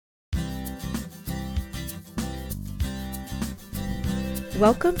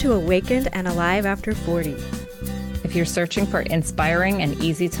Welcome to Awakened and Alive After 40. If you're searching for inspiring and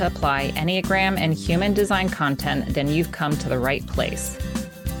easy to apply Enneagram and human design content, then you've come to the right place.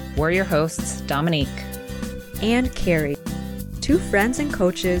 We're your hosts, Dominique and Carrie, two friends and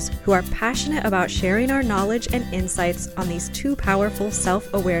coaches who are passionate about sharing our knowledge and insights on these two powerful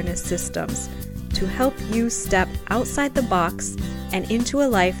self-awareness systems to help you step outside the box and into a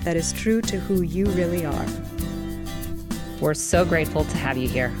life that is true to who you really are. We're so grateful to have you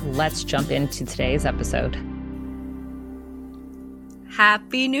here. Let's jump into today's episode.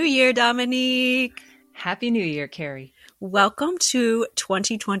 Happy New Year, Dominique. Happy New Year, Carrie. Welcome to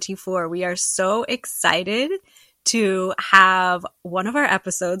 2024. We are so excited to have one of our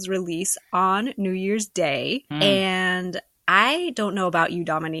episodes release on New Year's Day. And I don't know about you,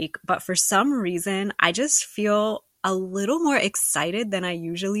 Dominique, but for some reason, I just feel a little more excited than I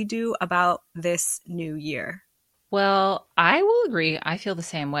usually do about this new year. Well, I will agree. I feel the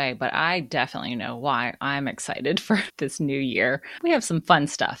same way, but I definitely know why I'm excited for this new year. We have some fun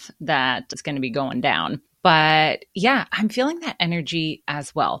stuff that is going to be going down. But yeah, I'm feeling that energy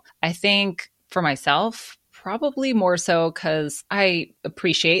as well. I think for myself, probably more so because I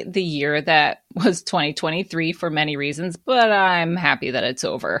appreciate the year that was 2023 for many reasons, but I'm happy that it's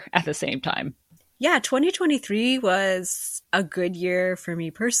over at the same time. Yeah, 2023 was a good year for me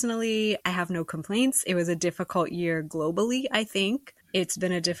personally. I have no complaints. It was a difficult year globally, I think. It's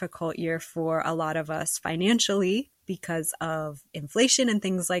been a difficult year for a lot of us financially because of inflation and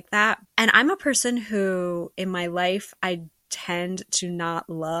things like that. And I'm a person who, in my life, I tend to not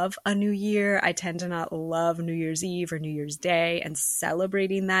love a new year. I tend to not love New Year's Eve or New Year's Day and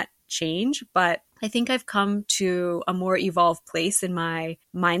celebrating that change. But I think I've come to a more evolved place in my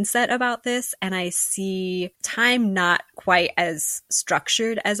mindset about this, and I see time not quite as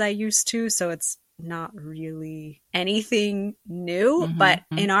structured as I used to. So it's not really anything new, but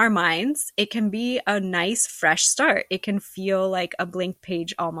in our minds, it can be a nice fresh start. It can feel like a blank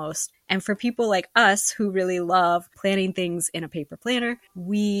page almost. And for people like us who really love planning things in a paper planner,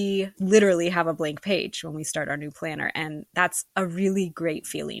 we literally have a blank page when we start our new planner. And that's a really great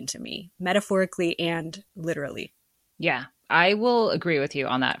feeling to me, metaphorically and literally. Yeah. I will agree with you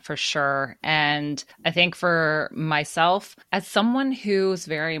on that for sure. And I think for myself, as someone who's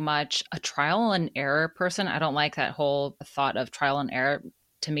very much a trial and error person, I don't like that whole thought of trial and error.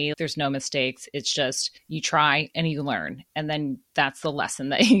 To me, there's no mistakes. It's just you try and you learn. And then that's the lesson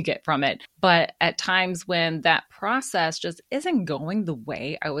that you get from it. But at times when that process just isn't going the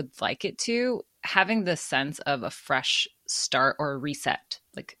way I would like it to, having the sense of a fresh start or a reset,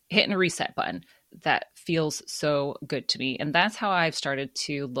 like hitting a reset button, that feels so good to me. And that's how I've started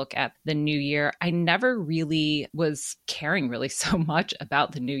to look at the new year. I never really was caring really so much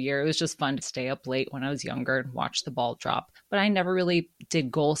about the new year. It was just fun to stay up late when I was younger and watch the ball drop. But I never really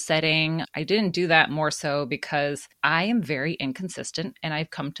did goal setting. I didn't do that more so because I am very inconsistent, and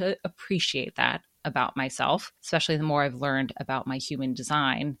I've come to appreciate that about myself, especially the more I've learned about my human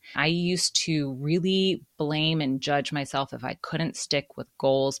design. I used to really blame and judge myself if I couldn't stick with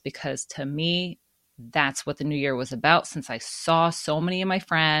goals, because to me, that's what the new year was about, since I saw so many of my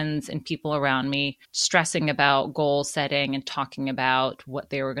friends and people around me stressing about goal setting and talking about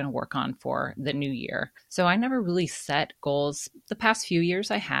what they were going to work on for the new year. So I never really set goals. The past few years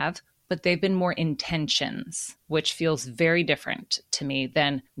I have, but they've been more intentions, which feels very different to me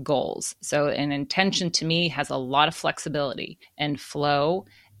than goals. So an intention to me has a lot of flexibility and flow,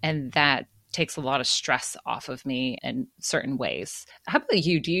 and that takes a lot of stress off of me in certain ways. How about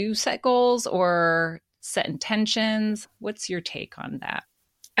you? Do you set goals or set intentions? What's your take on that?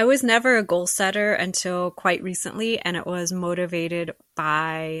 I was never a goal setter until quite recently, and it was motivated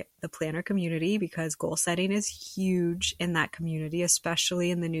by the planner community because goal setting is huge in that community,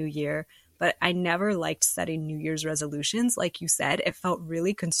 especially in the new year. But I never liked setting New Year's resolutions. Like you said, it felt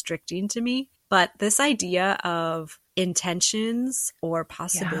really constricting to me. But this idea of intentions or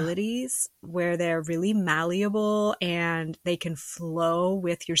possibilities where they're really malleable and they can flow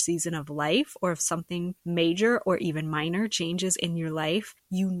with your season of life, or if something major or even minor changes in your life,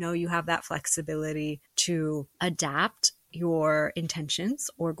 you know you have that flexibility to adapt your intentions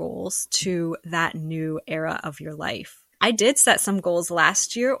or goals to that new era of your life. I did set some goals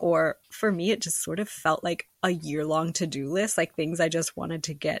last year, or for me, it just sort of felt like a year-long to-do list, like things I just wanted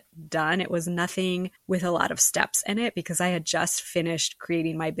to get done. It was nothing with a lot of steps in it because I had just finished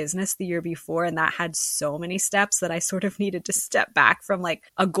creating my business the year before, and that had so many steps that I sort of needed to step back from like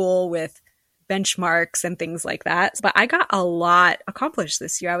a goal with benchmarks and things like that. But I got a lot accomplished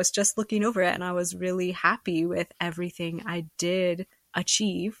this year. I was just looking over it and I was really happy with everything I did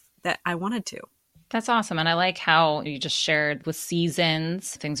achieve that I wanted to. That's awesome. And I like how you just shared with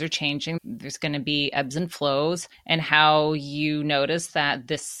seasons, things are changing. There's going to be ebbs and flows, and how you noticed that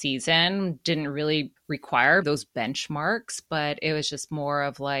this season didn't really require those benchmarks, but it was just more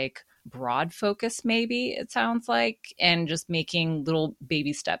of like broad focus, maybe it sounds like, and just making little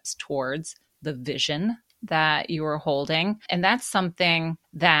baby steps towards the vision that you are holding. And that's something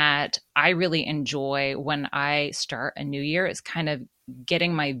that I really enjoy when I start a new year, is kind of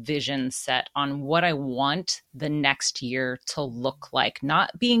getting my vision set on what I want the next year to look like,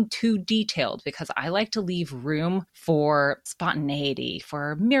 not being too detailed, because I like to leave room for spontaneity,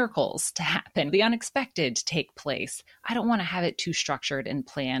 for miracles to happen, the unexpected to take place. I don't want to have it too structured and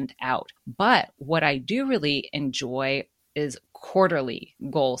planned out. But what I do really enjoy is quarterly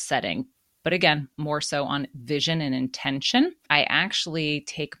goal setting. But again, more so on vision and intention. I actually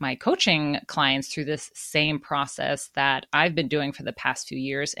take my coaching clients through this same process that I've been doing for the past few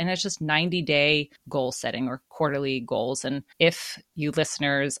years. And it's just 90-day goal setting or quarterly goals. And if you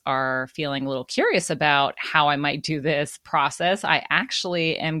listeners are feeling a little curious about how I might do this process, I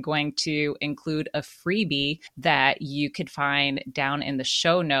actually am going to include a freebie that you could find down in the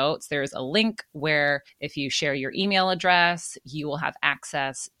show notes. There's a link where if you share your email address, you will have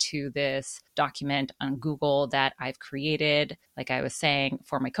access to this document on Google that I've created. Like I was saying,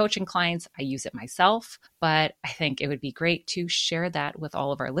 for my coaching clients, I use it myself, but I think it would be great to share that with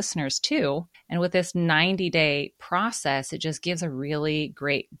all of our listeners too. And with this 90-day process, it just gives a really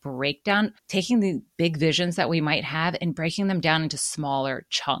great breakdown, taking the big visions that we might have and breaking them down into smaller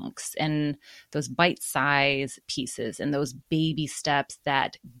chunks and those bite-sized pieces and those baby steps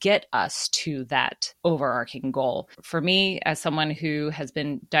that get us to that overarching goal. For me, as someone who has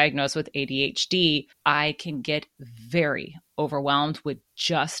been diagnosed with ADHD, I can get very overwhelmed with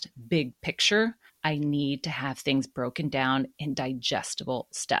just big picture. I need to have things broken down in digestible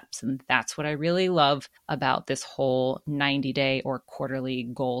steps. And that's what I really love about this whole 90-day or quarterly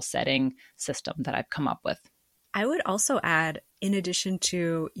goal setting system that I've come up with. I would also add, in addition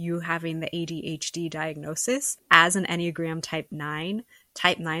to you having the ADHD diagnosis, as an Enneagram Type 9,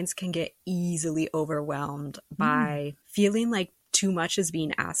 Type 9s can get easily overwhelmed by feeling like too much is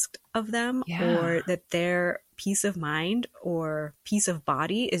being asked of them, or that their peace of mind or peace of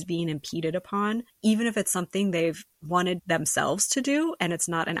body is being impeded upon, even if it's something they've wanted themselves to do and it's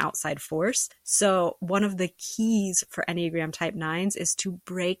not an outside force. So one of the keys for Enneagram Type 9s is to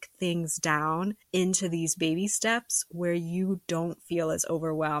break things down into these baby steps where you don't feel as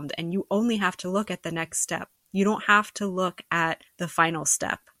overwhelmed, and you only have to look at the next step. You don't have to look at the final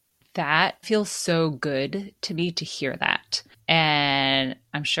step. That feels so good to me to hear that. And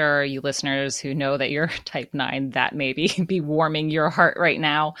I'm sure you listeners who know that you're Type 9, that maybe be warming your heart right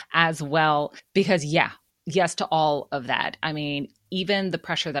now as well. Because yes to all of that. I mean, even the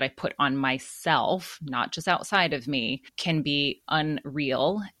pressure that I put on myself, not just outside of me, can be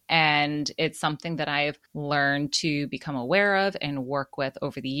unreal. And it's something that I've learned to become aware of and work with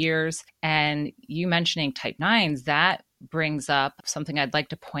over the years. And you mentioning Type 9s, that brings up something I'd like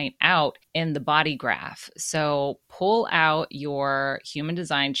to point out in the body graph. So pull out your human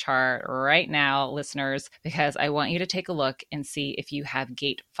design chart right now, listeners, because I want you to take a look and see if you have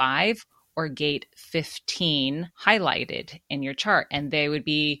gate 5 or gate 15 highlighted in your chart. And they would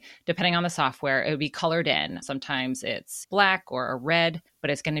be, depending on the software, it would be colored in. Sometimes it's black or a red,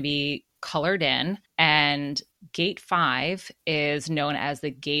 but it's going to be colored in. And gate 5 is known as the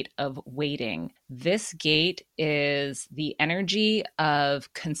gate of waiting. This gate is the energy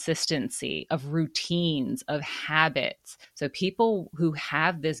of consistency, of routines, of habits. So people who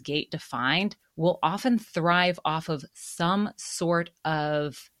have this gate defined will often thrive off of some sort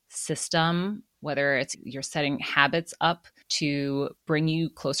of system, whether it's you're setting habits up to bring you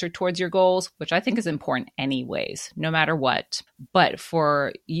closer towards your goals, which I think is important anyways, no matter what. But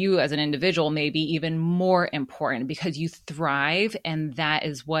for you as an individual, maybe even more important because you thrive, and that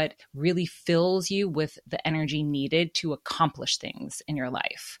is what really fills you with the energy needed to accomplish things in your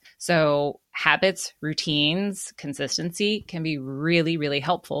life. So habits, routines, consistency can be really, really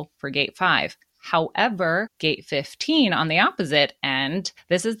helpful for gate 5. However, gate 15 on the opposite end,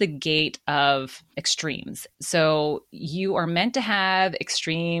 this is the gate of extremes. So you are meant to have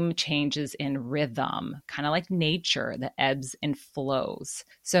extreme changes in rhythm, kind of like nature, the ebbs and flows.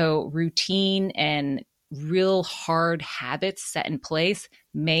 So routine and real hard habits set in place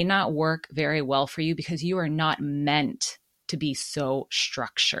may not work very well for you because you are not meant to be so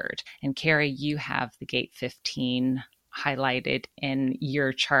structured. And Carrie, you have the gate 15 highlighted in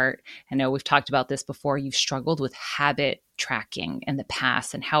your chart. I know we've talked about this before. You've struggled with habit tracking in the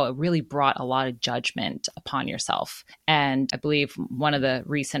past and how it really brought a lot of judgment upon yourself. And I believe one of the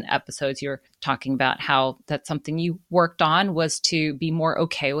recent episodes you're talking about how that's something you worked on was to be more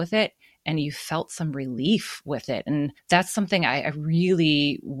okay with it, and you felt some relief with it. And that's something I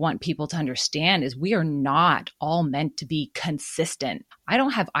really want people to understand is we are not all meant to be consistent. I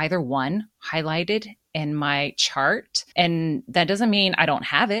don't have either one highlighted in my chart. And that doesn't mean I don't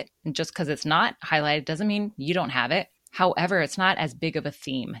have it. And just because it's not highlighted doesn't mean you don't have it. However, it's not as big of a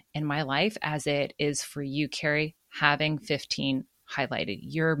theme in my life as it is for you, Carrie, having 15 highlighted.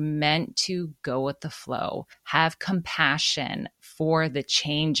 You're meant to go with the flow, have compassion for the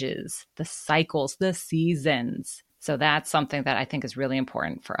changes, the cycles, the seasons. So that's something that I think is really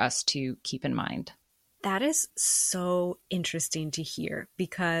important for us to keep in mind. That is so interesting to hear,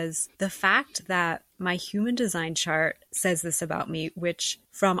 because the fact that my human design chart says this about me, which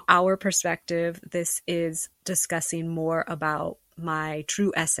from our perspective, this is discussing more about my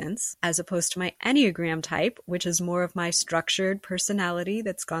true essence, as opposed to my Enneagram type, which is more of my structured personality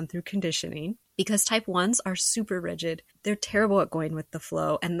that's gone through conditioning. Because type 1s are super rigid. They're terrible at going with the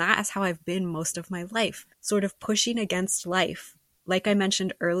flow. And that is how I've been most of my life, sort of pushing against life. Like I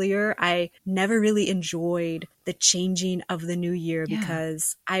mentioned earlier, I never really enjoyed the changing of the new year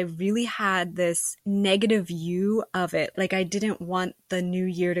because I really had this negative view of it. Like I didn't want the new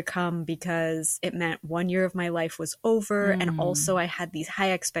year to come because it meant 1 year of my life was over. And also I had these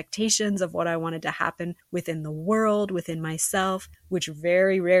high expectations of what I wanted to happen within the world, within myself, which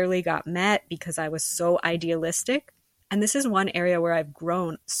very rarely got met because I was so idealistic. And this is one area where I've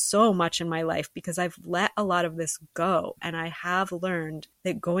grown so much in my life because I've let a lot of this go. And I have learned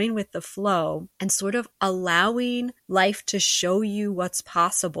that going with the flow and sort of allowing life to show you what's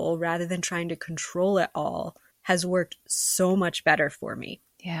possible rather than trying to control it all has worked so much better for me.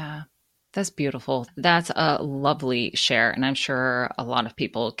 Yeah. That's beautiful. That's a lovely share. And I'm sure a lot of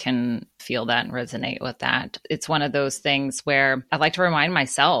people can feel that and resonate with that. It's one of those things where I like to remind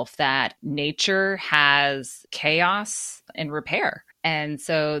myself that nature has chaos and repair. And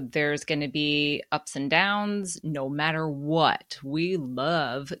so there's going to be ups and downs no matter what. We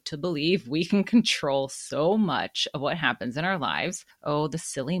love to believe we can control so much of what happens in our lives. Oh, the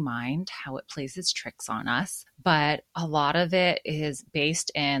silly mind, how it plays its tricks on us. But a lot of it is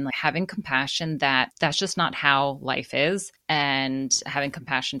based in having compassion that that's just not how life is, and having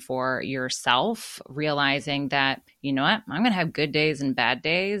compassion for yourself, realizing that, you know what, I'm going to have good days and bad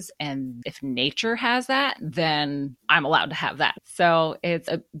days. And if nature has that, then I'm allowed to have that. So it's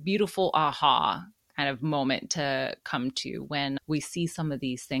a beautiful aha kind of moment to come to when we see some of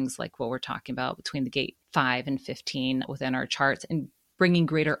these things like what we're talking about between the gate 5 and 15 within our charts, and bringing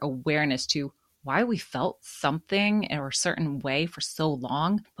greater awareness to why we felt something in a certain way for so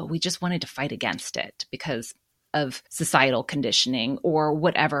long, but we just wanted to fight against it because of societal conditioning or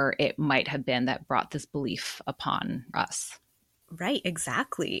whatever it might have been that brought this belief upon us. Right,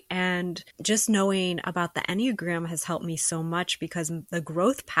 exactly. And just knowing about the Enneagram has helped me so much because the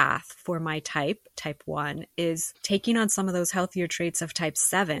growth path for my type 1, is taking on some of those healthier traits of type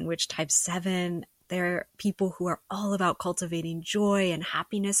 7, which type 7, they're people who are all about cultivating joy and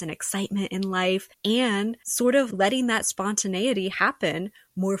happiness and excitement in life, and sort of letting that spontaneity happen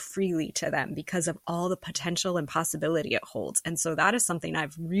more freely to them because of all the potential and possibility it holds. And so that is something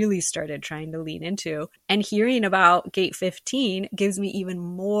I've really started trying to lean into. And hearing about gate 15 gives me even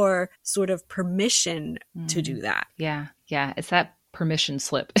more sort of permission to do that. Yeah. Yeah. It's that permission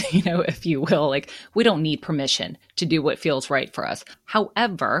slip, if you will. Like, we don't need permission to do what feels right for us.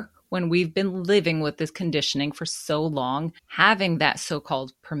 However, when we've been living with this conditioning for so long, having that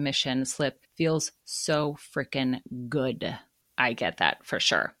so-called permission slip feels so freaking good. I get that for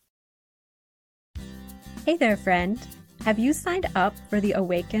sure. Hey there, friend. Have you signed up for the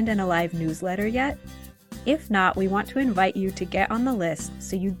Awakened and Alive newsletter yet? If not, we want to invite you to get on the list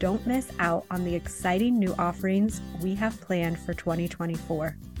so you don't miss out on the exciting new offerings we have planned for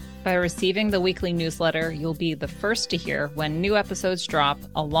 2024. By receiving the weekly newsletter, you'll be the first to hear when new episodes drop,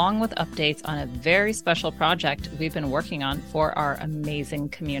 along with updates on a very special project we've been working on for our amazing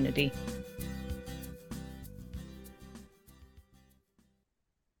community.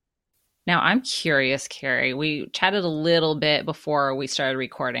 Now, I'm curious, Carrie, we chatted a little bit before we started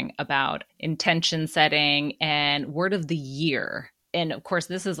recording about intention setting and word of the year. And of course,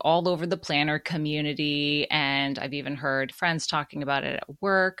 this is all over the planner community, and I've even heard friends talking about it at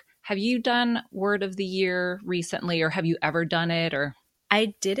work. Have you done word of the year recently, or have you ever done it? Or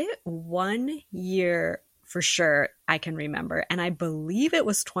I did it 1 year for sure I can remember. And I believe it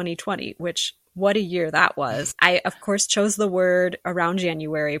was 2020, which what a year that was. I, of course, chose the word around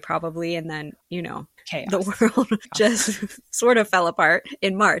January probably. And then, Chaos. the world just sort of fell apart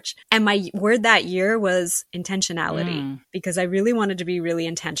in March. And my word that year was intentionality, because I really wanted to be really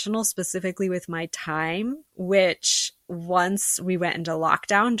intentional, specifically with my time, which once we went into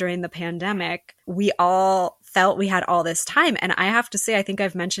lockdown during the pandemic, we all felt we had all this time. And I have to say, I think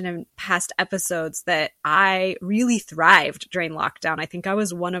I've mentioned in past episodes that I really thrived during lockdown. I think I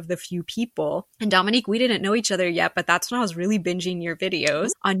was one of the few people. And Dominique, we didn't know each other yet, but that's when I was really binging your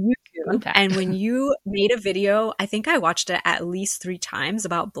videos on YouTube. And when you made a video, I think I watched it at least 3 times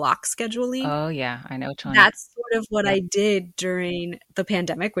about block scheduling. Oh, yeah. I know, Tony. That's sort of what I did during the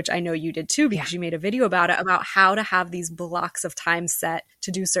pandemic, which I know you did too, because you made a video about it, about how to have these blocks of time set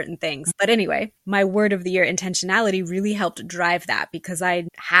to do certain things. But anyway, my word of the year, intentionality, really helped drive that, because I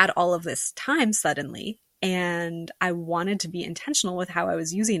had all of this time suddenly. And I wanted to be intentional with how I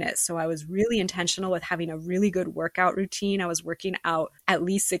was using it. So I was really intentional with having a really good workout routine. I was working out at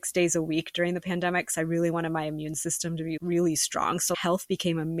least 6 days a week during the pandemic, because I really wanted my immune system to be really strong. So health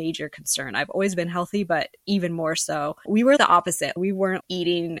became a major concern. I've always been healthy, but even more so. We were the opposite. We weren't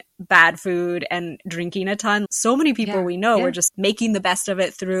eating bad food and drinking a ton. So many people we know were just making the best of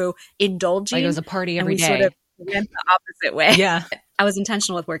it through indulging. Like it was a party every day. Sort of went the opposite way. Yeah. I was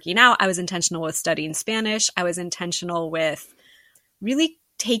intentional with working out. I was intentional with studying Spanish. I was intentional with really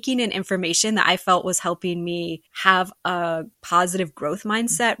taking in information that I felt was helping me have a positive growth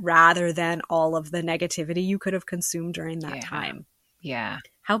mindset, rather than all of the negativity you could have consumed during that time. Yeah.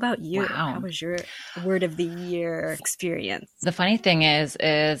 How about you? Wow. How was your word of the year experience? The funny thing is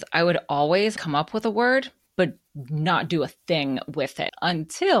I would always come up with a word, but not do a thing with it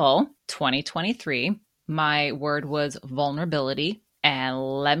until 2023. My word was vulnerability. And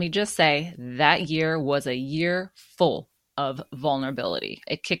let me just say, that year was a year full of vulnerability.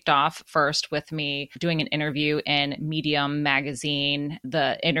 It kicked off first with me doing an interview in Medium magazine.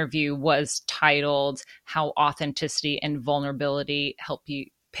 The interview was titled "How Authenticity and Vulnerability Help You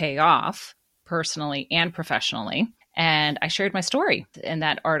Pay Off Personally and Professionally." And I shared my story in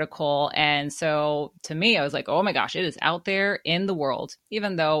that article. And so to me, I was like, oh my gosh, it is out there in the world.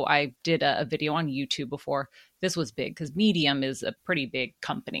 Even though I did a video on YouTube before, this was big because Medium is a pretty big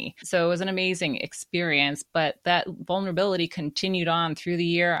company. So it was an amazing experience. But that vulnerability continued on through the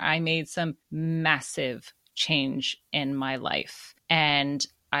year. I made some massive change in my life. And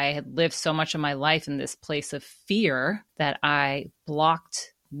I had lived so much of my life in this place of fear that I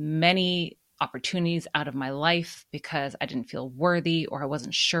blocked many opportunities out of my life because I didn't feel worthy or I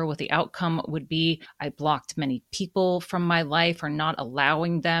wasn't sure what the outcome would be. I blocked many people from my life, or not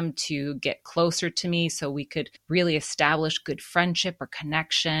allowing them to get closer to me so we could really establish good friendship or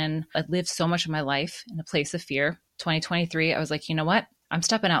connection. I lived so much of my life in a place of fear. 2023, I was like, you know what? I'm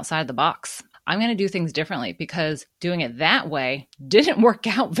stepping outside the box. I'm going to do things differently, because doing it that way didn't work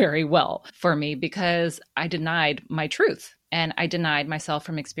out very well for me, because I denied my truth. And I denied myself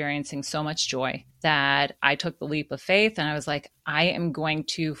from experiencing so much joy that I took the leap of faith, and I was like, I am going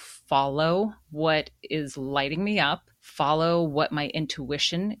to follow what is lighting me up, follow what my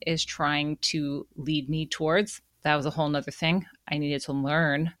intuition is trying to lead me towards. That was a whole nother thing. I needed to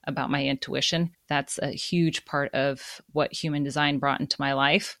learn about my intuition. That's a huge part of what human design brought into my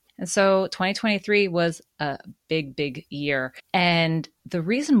life. And so 2023 was a big, big year. And the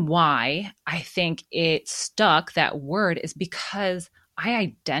reason why I think it stuck, that word, is because I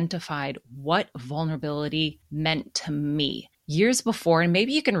identified what vulnerability meant to me years before. And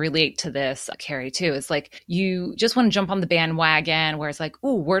maybe you can relate to this, Carrie, too. It's like you just want to jump on the bandwagon where it's like,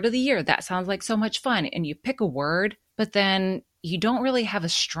 oh, word of the year. That sounds like so much fun. And you pick a word, but then you don't really have a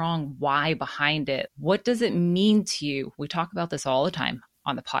strong why behind it. What does it mean to you? We talk about this all the time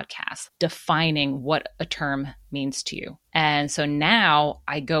on the podcast, defining what a term means to you. And so now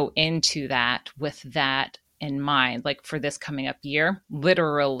I go into that with that in mind. Like for this coming up year,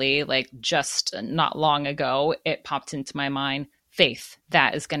 literally, like just not long ago, it popped into my mind, faith.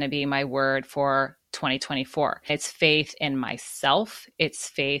 That is going to be my word for 2024. It's faith in myself. It's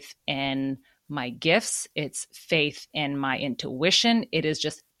faith in my gifts. It's faith in my intuition. It is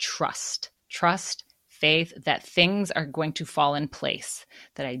just trust, faith that things are going to fall in place,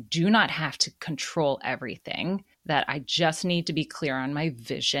 that I do not have to control everything, that I just need to be clear on my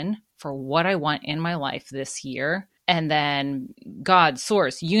vision for what I want in my life this year. And then God,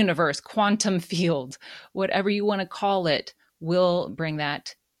 source, universe, quantum field, whatever you want to call it, will bring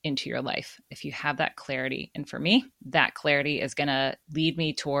that into your life if you have that clarity. And for me, that clarity is going to lead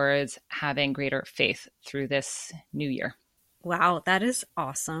me towards having greater faith through this new year. Wow, that is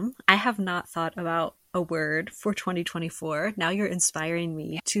awesome. I have not thought about a word for 2024. Now you're inspiring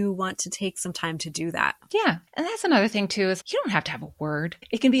me to want to take some time to do that. Yeah. And that's another thing too, is you don't have to have a word.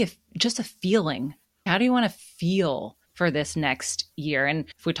 It can be just a feeling. How do you want to feel for this next year? And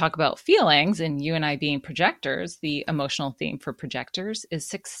if we talk about feelings and you and I being projectors, the emotional theme for projectors is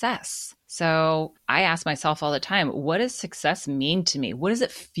success. So I ask myself all the time, what does success mean to me? What does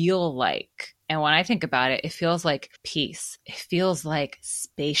it feel like? And when I think about it, it feels like peace. It feels like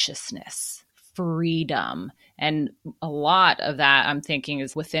spaciousness, freedom. And a lot of that I'm thinking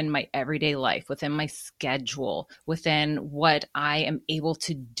is within my everyday life, within my schedule, within what I am able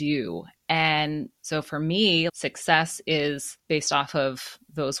to do. And so for me, success is based off of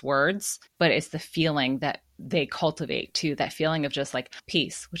those words, but it's the feeling that they cultivate too, that feeling of just like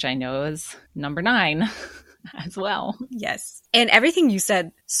peace, which I know is number 9 as well. Yes. And everything you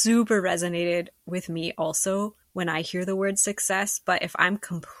said super resonated with me also when I hear the word success. But if I'm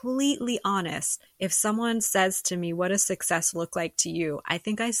completely honest, if someone says to me, what does success look like to you? I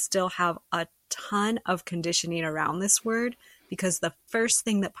think I still have a ton of conditioning around this word, because the first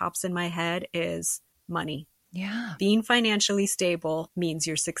thing that pops in my head is money. Yeah. Being financially stable means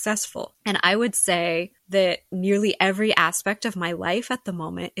you're successful. And I would say that nearly every aspect of my life at the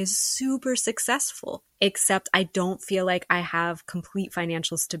moment is super successful, except I don't feel like I have complete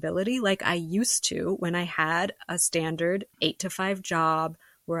financial stability like I used to when I had a standard 8 to 5 job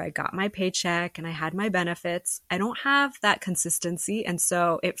where I got my paycheck and I had my benefits. I don't have that consistency. And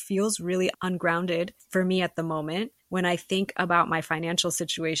so it feels really ungrounded for me at the moment when I think about my financial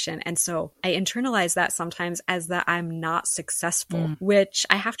situation. And so I internalize that sometimes as that I'm not successful, which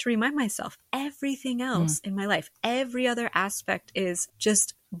I have to remind myself, everything else in my life, every other aspect is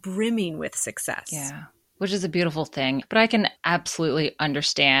just brimming with success. Yeah. Which is a beautiful thing. But I can absolutely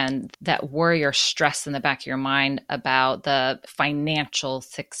understand that worry or stress in the back of your mind about the financial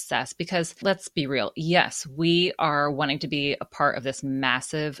success, because let's be real. Yes, we are wanting to be a part of this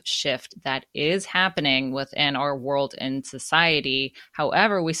massive shift that is happening within our world and society.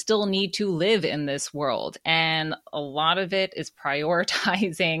 However, we still need to live in this world. And a lot of it is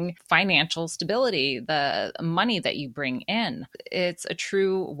prioritizing financial stability, the money that you bring in. It's a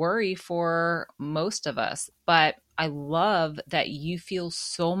true worry for most of us. But I love that you feel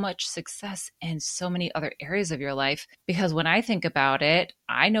so much success in so many other areas of your life, because when I think about it,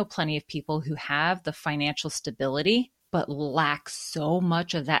 I know plenty of people who have the financial stability, but lack so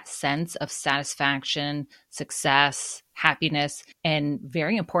much of that sense of satisfaction, success, happiness in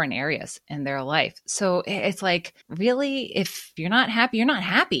very important areas in their life. So it's like, really, if you're not happy, you're not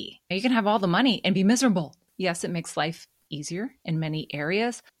happy. You can have all the money and be miserable. Yes, it makes life easier in many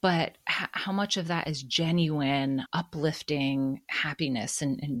areas, but how much of that is genuine, uplifting happiness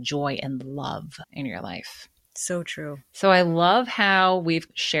and joy and love in your life? So true. So I love how we've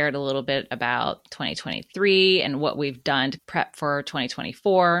shared a little bit about 2023 and what we've done to prep for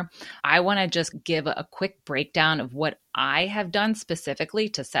 2024. I want to just give a quick breakdown of what I have done specifically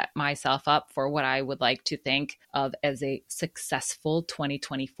to set myself up for what I would like to think of as a successful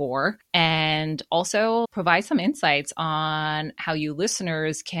 2024, and also provide some insights on how you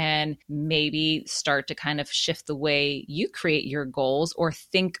listeners can maybe start to kind of shift the way you create your goals or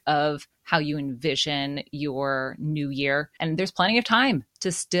think of how you envision your new year. And there's plenty of time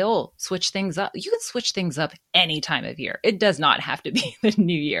to still switch things up. You can switch things up any time of year. It does not have to be the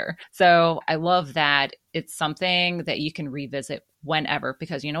new year. So I love that it's something that you can revisit whenever,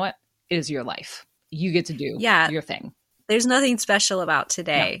 because you know what? It is your life. You get to do your thing. There's nothing special about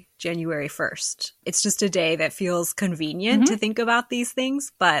today, January 1st. It's just a day that feels convenient to think about these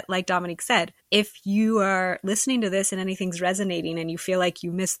things. But like Dominique said, if you are listening to this and anything's resonating and you feel like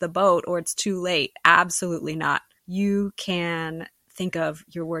you missed the boat or it's too late, absolutely not. You can think of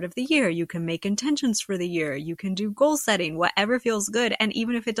your word of the year. You can make intentions for the year. You can do goal setting, whatever feels good. And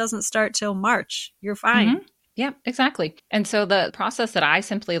even if it doesn't start till March, you're fine. Yeah, exactly. And so the process that I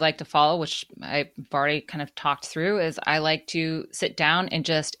simply like to follow, which I've already kind of talked through, is I like to sit down and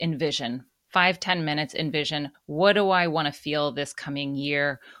just envision 5-10 minutes, envision, what do I want to feel this coming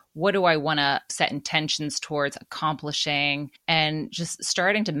year? What do I want to set intentions towards accomplishing, and just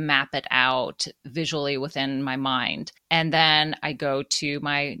starting to map it out visually within my mind. And then I go to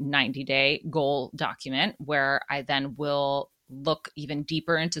my 90-day goal document where I then will look even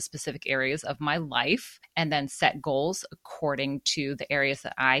deeper into specific areas of my life and then set goals according to the areas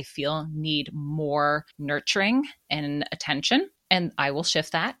that I feel need more nurturing and attention. And I will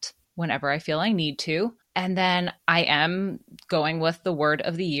shift that whenever I feel I need to. And then I am going with the word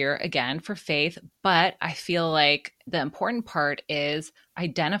of the year again for faith, but I feel like the important part is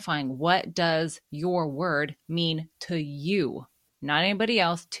identifying what does your word mean to you, not anybody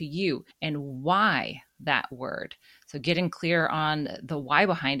else, to you, and why that word. So getting clear on the why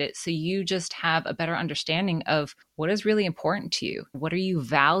behind it, so you just have a better understanding of what is really important to you. What are you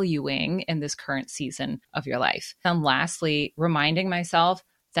valuing in this current season of your life? And lastly, reminding myself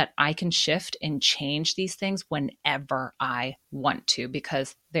that I can shift and change these things whenever I want to,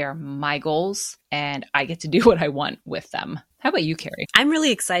 because they're my goals and I get to do what I want with them. How about you, Carrie? I'm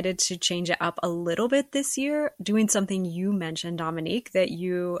really excited to change it up a little bit this year, doing something you mentioned, Dominique, that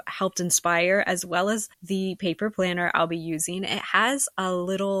you helped inspire, as well as the paper planner I'll be using. It has a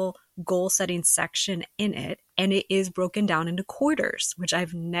little goal setting section in it, and it is broken down into quarters, which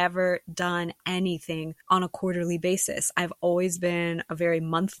I've never done anything on a quarterly basis. I've always been a very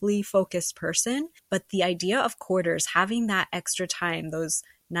monthly focused person, but the idea of quarters, having that extra time, those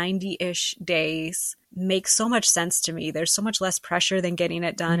 90-ish days, makes so much sense to me. There's so much less pressure than getting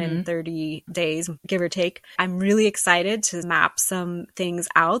it done in 30 days, give or take. I'm really excited to map some things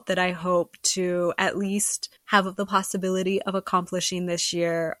out that I hope to at least have the possibility of accomplishing this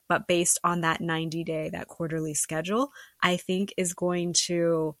year, but based on that 90-day, that quarterly schedule, I think is going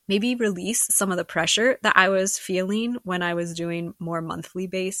to maybe release some of the pressure that I was feeling when I was doing more monthly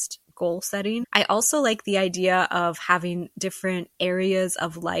based goal setting. I also like the idea of having different areas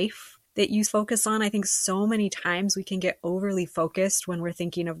of life that you focus on. I think so many times we can get overly focused when we're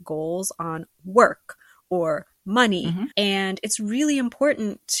thinking of goals on work or money. And it's really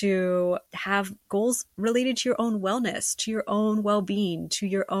important to have goals related to your own wellness, to your own well-being, to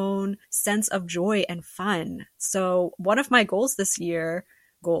your own sense of joy and fun. So one of my goals this year,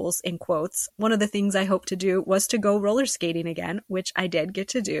 goals in quotes, one of the things I hope to do was to go roller skating again, which I did get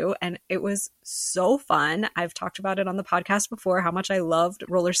to do. And it was so fun. I've talked about it on the podcast before, how much I loved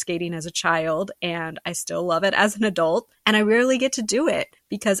roller skating as a child, and I still love it as an adult. And I rarely get to do it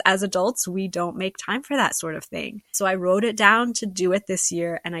because as adults, we don't make time for that sort of thing. So I wrote it down to do it this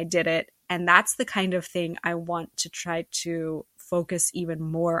year, and I did it. And that's the kind of thing I want to try to focus even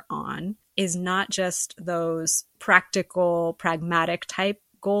more on, is not just those practical, pragmatic type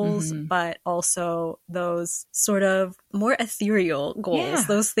goals, but also those sort of more ethereal goals,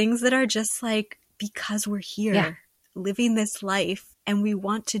 those things that are just like, because we're here living this life and we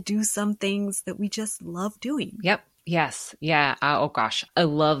want to do some things that we just love doing. Yep. Yes. Yeah. Oh gosh. I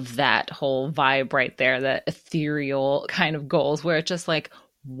love that whole vibe right there, the ethereal kind of goals where it's just like,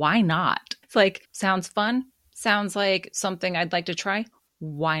 why not? It's like, sounds fun. Sounds like something I'd like to try.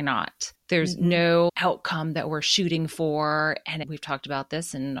 Why not? There's no outcome that we're shooting for. And we've talked about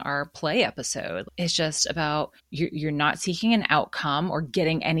this in our play episode. It's just about you're not seeking an outcome or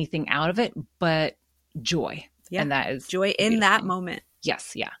getting anything out of it, but joy. Yeah. And that is joy in that moment.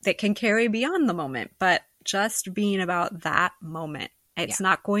 Yes. Yeah. That can carry beyond the moment, but just being about that moment. It's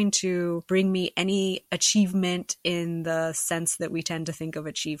not going to bring me any achievement in the sense that we tend to think of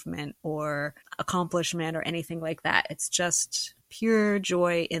achievement or accomplishment or anything like that. It's just pure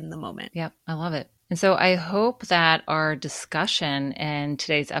joy in the moment. Yep, I love it. And so I hope that our discussion in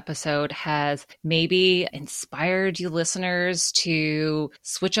today's episode has maybe inspired you listeners to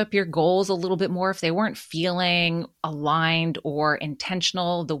switch up your goals a little bit more if they weren't feeling aligned or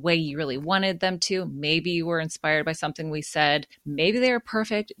intentional the way you really wanted them to. Maybe you were inspired by something we said. Maybe they are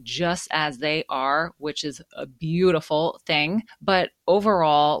perfect just as they are, which is a beautiful thing. But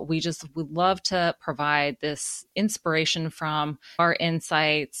overall, we just would love to provide this inspiration from our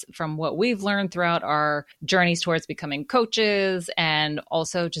insights, from what we've learned throughout our journeys towards becoming coaches and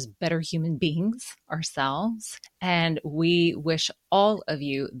also just better human beings ourselves. And we wish all of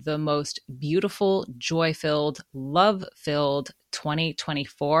you the most beautiful, joy-filled, love-filled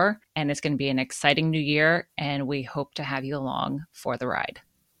 2024. And it's going to be an exciting new year, and we hope to have you along for the ride.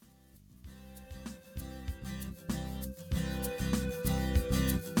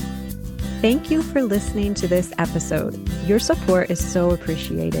 Thank you for listening to this episode. Your support is so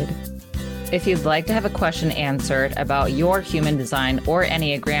appreciated. If you'd like to have a question answered about your human design or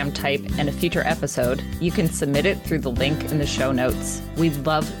Enneagram type in a future episode, you can submit it through the link in the show notes. We'd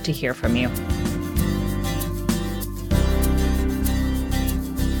love to hear from you.